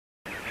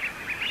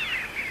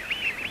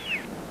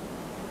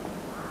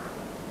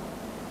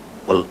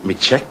Well, my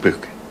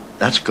checkbook,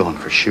 that's gone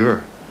for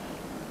sure.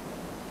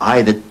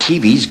 Aye, the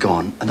TV's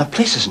gone, and the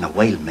place is in a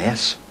wild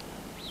mess.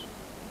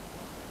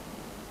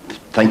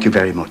 Thank you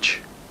very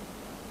much.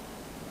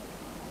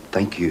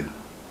 Thank you.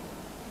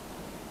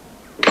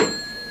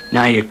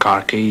 Now your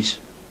car keys.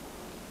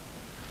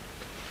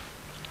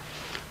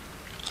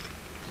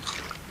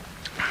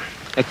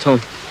 Hey, Tom.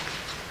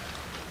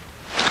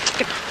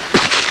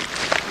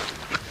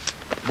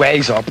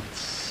 Ways up.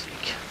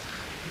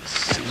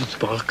 Silly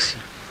bollocks.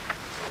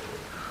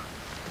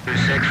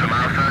 6 from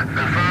Alpha.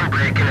 Confirm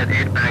break-in at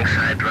 8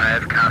 Bankside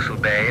Drive, Castle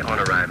Bay, on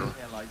arrival.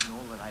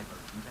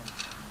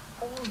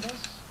 All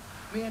this,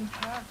 the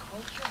entire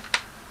culture.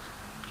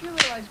 Do you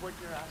realise what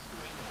you're asking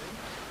me to do?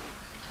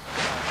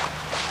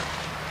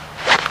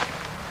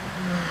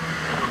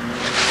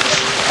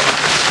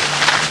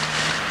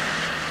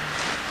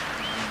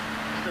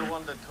 Still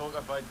want to talk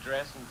about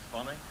dressing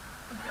funny?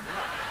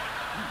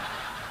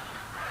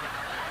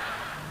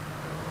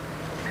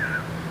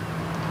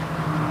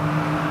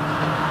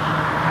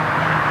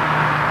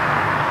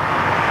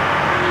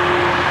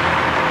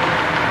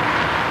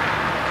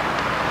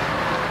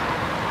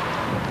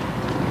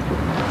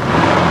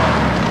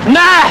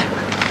 Nah!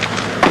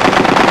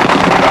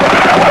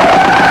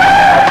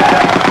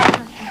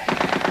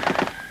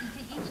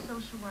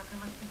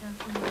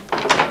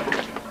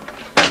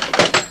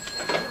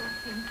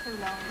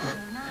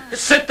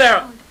 Sit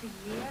there!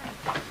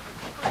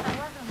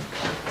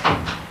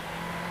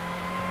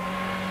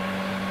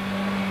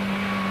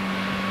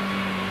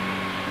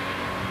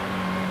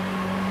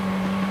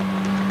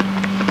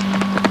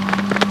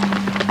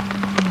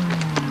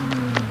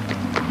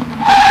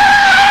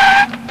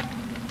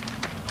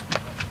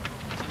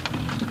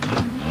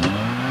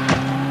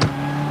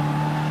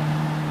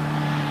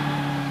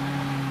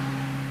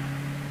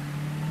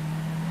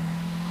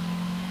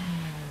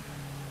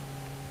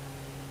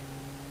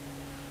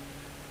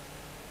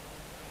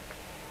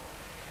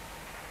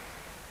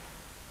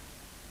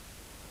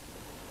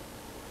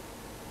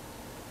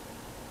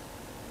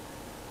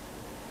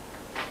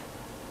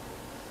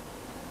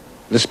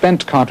 The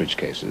spent cartridge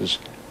cases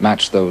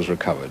matched those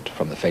recovered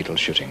from the fatal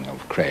shooting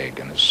of Craig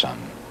and his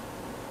son.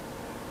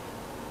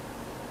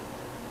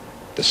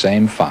 The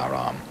same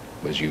firearm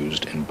was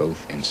used in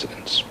both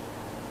incidents.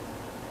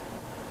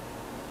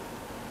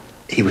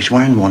 He was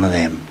wearing one of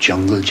them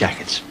jungle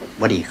jackets.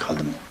 What do you call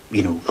them?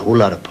 You know, a whole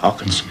lot of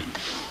pockets.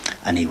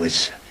 And he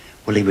was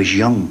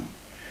young.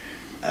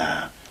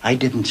 I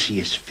didn't see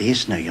his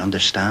face now, you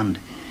understand.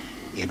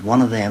 He had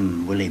one of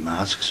them woolly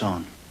masks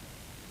on.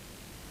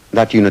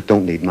 That unit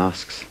don't need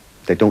masks.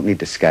 They don't need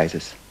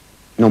disguises.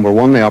 Number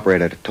one, they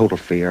operate out of total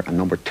fear, and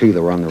number two, they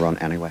were on the run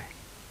anyway.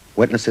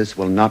 Witnesses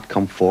will not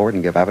come forward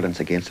and give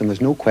evidence against them.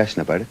 There's no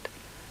question about it.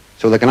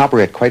 So they can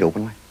operate quite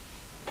openly.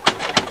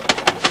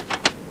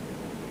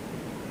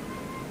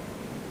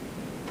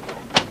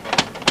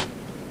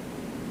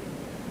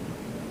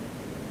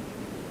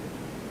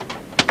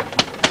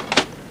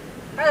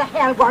 Where the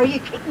hell were you?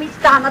 Keep me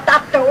standing at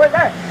that door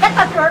there. Get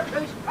the door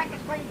closed quick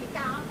as well as you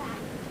can.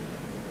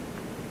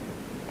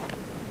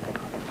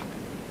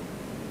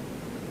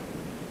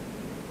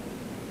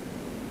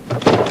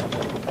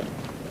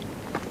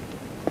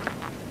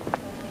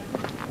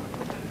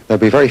 There'll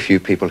be very few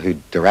people who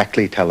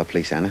directly tell the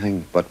police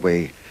anything, but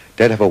we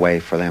did have a way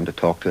for them to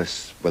talk to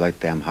us without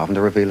them having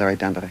to reveal their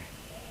identity.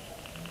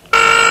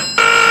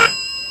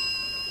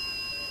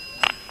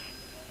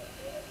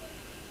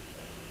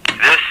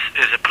 This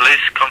is a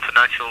police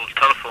confidential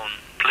telephone.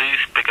 Please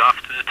pick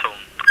after the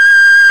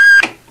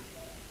tone.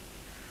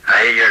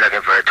 I hear you're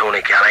looking for a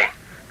Tony Kelly.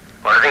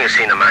 Well, I think I've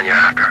seen the man you're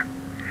after.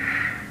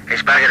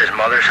 He's back at his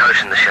mother's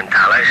house in the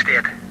Chantala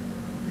estate.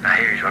 I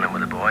hear he's running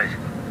with the boys.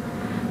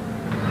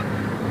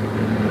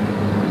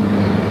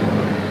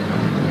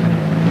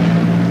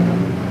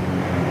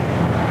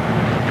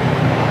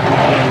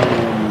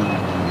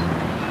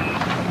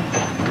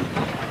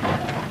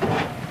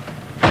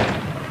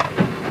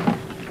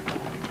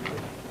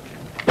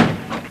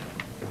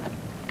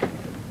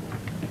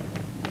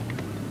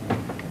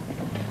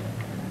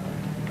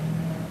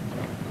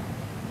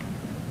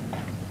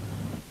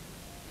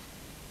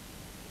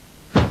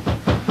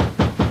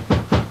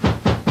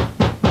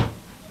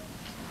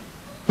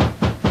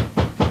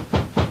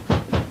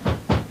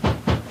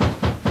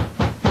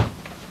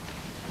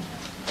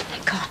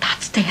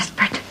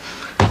 Desperate.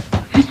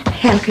 Who the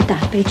hell could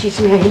that be? She's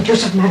Mary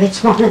Joseph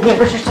Merritt's one of the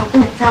neighbours or something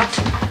like that.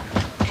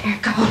 Dear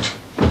God.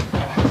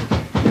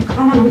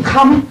 I'm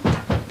coming.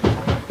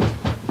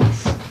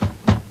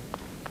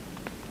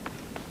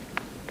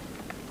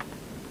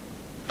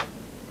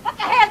 What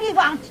the hell do you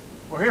want?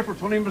 We're here for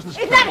Tony and Mrs.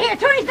 He's not here.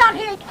 Tony's not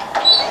here.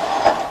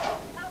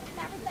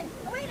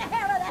 Away the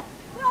hell of that.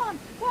 Go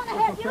on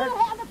ahead. You don't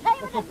have the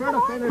payment. You're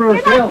not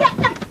getting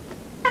them.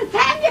 I'm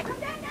telling you, come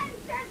down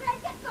downstairs and I'll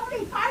get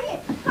somebody for you.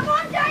 Come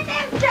on down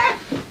downstairs.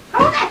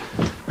 Hold it.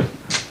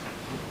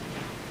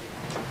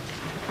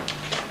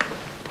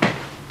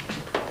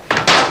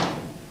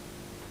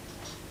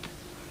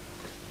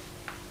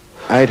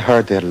 I'd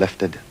heard they had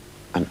lifted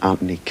an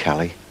Anthony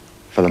Kelly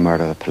for the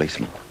murder of a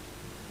policeman.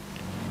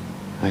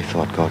 I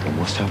thought, God, we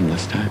must have him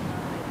this time.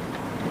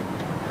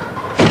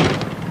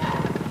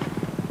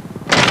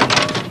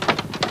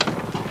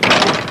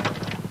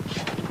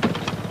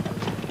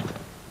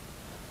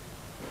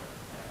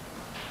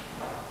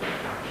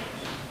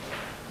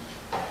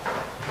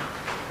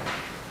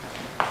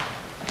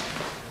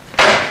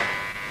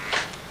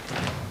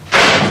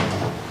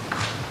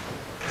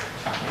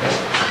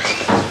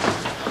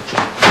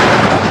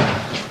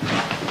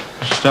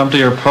 Just empty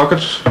your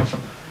pockets.